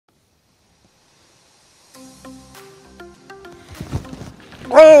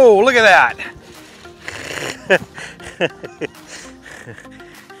Whoa, look at that.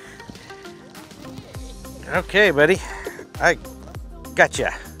 Okay, buddy, I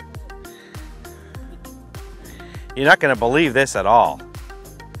gotcha. You're not gonna believe this at all.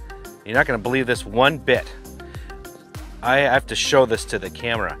 You're not gonna believe this one bit. I have to show this to the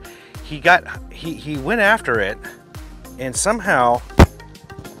camera. He went after it, and somehow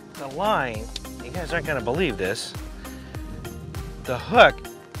the line, you guys aren't gonna believe this, the hook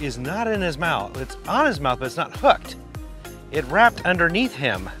is not in his mouth. It's on his mouth, but it's not hooked. It wrapped underneath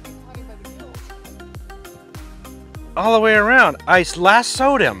him. All the way around. I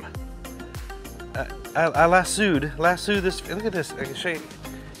lassoed him. I lassoed this. Look at this. I can show you.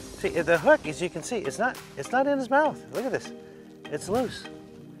 See, the hook, as you can see, it's not in his mouth. Look at this. It's loose.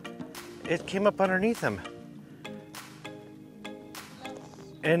 It came up underneath him.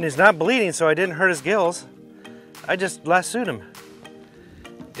 And he's not bleeding, so I didn't hurt his gills. I just lassoed him.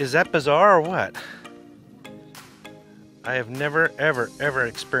 Is that bizarre or what? I have never, ever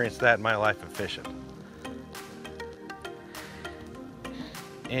experienced that in my life of fishing.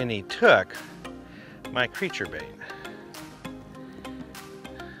 And he took my creature bait.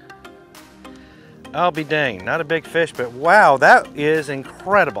 I'll be dang, not a big fish, but wow, that is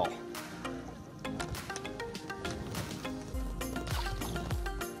incredible.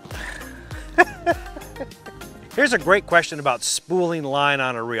 Here's a great question about spooling line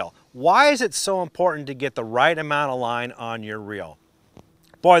on a reel. Why is it so important to get the right amount of line on your reel?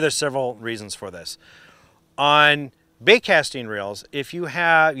 Boy, there's several reasons for this. On bait casting reels, if you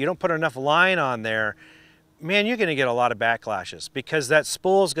don't put enough line on there, man, you're gonna get a lot of backlashes because that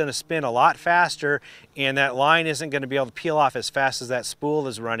spool is gonna spin a lot faster and that line isn't gonna be able to peel off as fast as that spool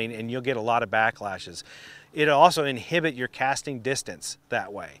is running, and you'll get a lot of backlashes. It'll also inhibit your casting distance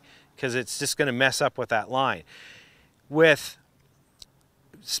that way because it's just gonna mess up with that line. With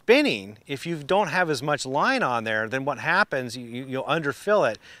spinning, if you don't have as much line on there, then what happens, you'll underfill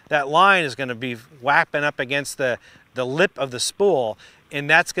it. That line is gonna be whapping up against the lip of the spool, and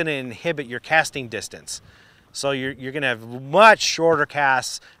that's gonna inhibit your casting distance. So you're gonna have much shorter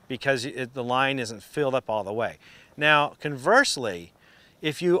casts because the line isn't filled up all the way. Now, conversely,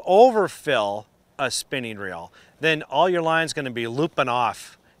 if you overfill a spinning reel, then all your line's gonna be looping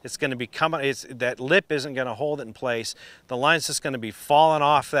off. It's gonna be that lip isn't gonna hold it in place. The line's just gonna be falling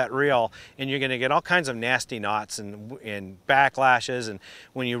off that reel, and you're gonna get all kinds of nasty knots and backlashes. And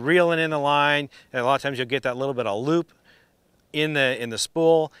when you're reeling in the line, a lot of times you'll get that little bit of loop in the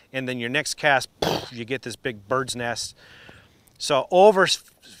spool, and then your next cast, you get this big bird's nest. So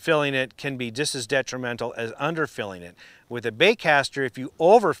overfilling it can be just as detrimental as underfilling it. With a bait caster, if you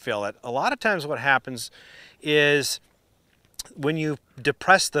overfill it, a lot of times what happens is when you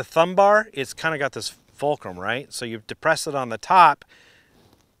depress the thumb bar, it's kind of got this fulcrum, right? So you depress it on the top,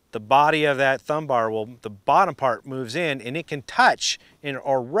 the body of that thumb bar the bottom part moves in, and it can touch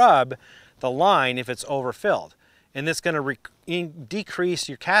or rub the line if it's overfilled. And that's going to decrease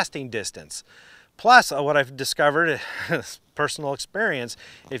your casting distance. Plus, what I've discovered, personal experience,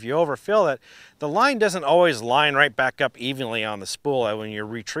 if you overfill it, the line doesn't always line right back up evenly on the spool when you're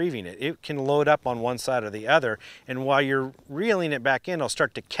retrieving it. It can load up on one side or the other, and while you're reeling it back in, it'll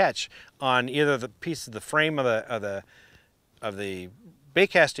start to catch on either the piece of the frame of the bait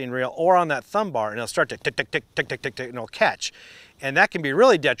casting reel or on that thumb bar, and it'll start to tick, tick, tick, tick, tick, tick, tick, and it'll catch. And that can be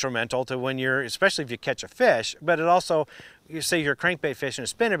really detrimental to when especially if you catch a fish, but it also, you say you're crankbait fishing or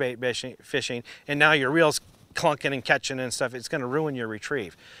spinnerbait fishing, and now your reel's clunking and catching and stuff, it's gonna ruin your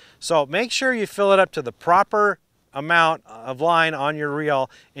retrieve. So make sure you fill it up to the proper amount of line on your reel,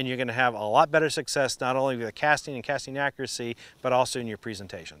 and you're gonna have a lot better success, not only with the casting and casting accuracy, but also in your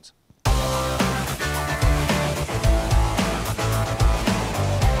presentations.